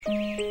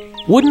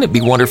Wouldn't it be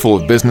wonderful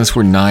if business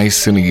were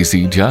nice and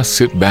easy, just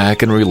sit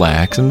back and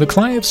relax, and the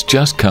clients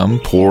just come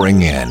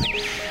pouring in?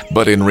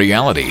 But in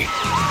reality,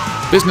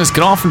 business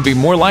can often be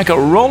more like a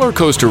roller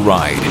coaster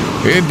ride.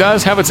 It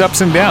does have its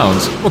ups and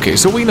downs. Okay,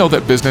 so we know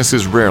that business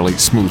is rarely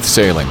smooth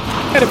sailing.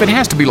 And if it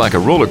has to be like a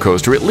roller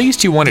coaster, at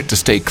least you want it to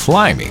stay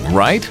climbing,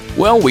 right?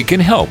 Well, we can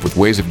help with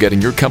ways of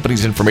getting your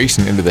company's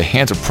information into the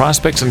hands of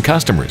prospects and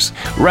customers.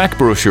 Rack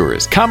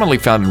brochures, commonly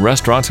found in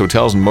restaurants,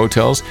 hotels, and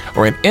motels,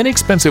 are an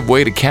inexpensive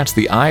way to catch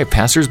the eye of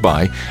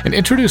passers-by and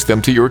introduce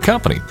them to your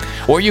company.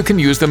 Or you can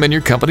use them in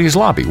your company's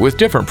lobby with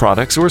different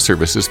products or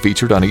services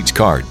featured on each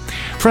card.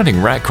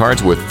 Printing rack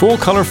cards with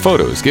full-color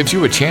photos gives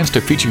you a chance to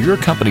feature your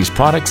company's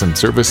products and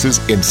services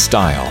in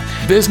style.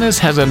 Business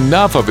has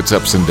enough of its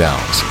ups and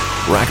downs.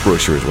 Rack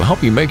brochures will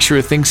help you make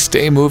sure things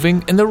stay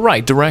moving in the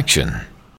right direction.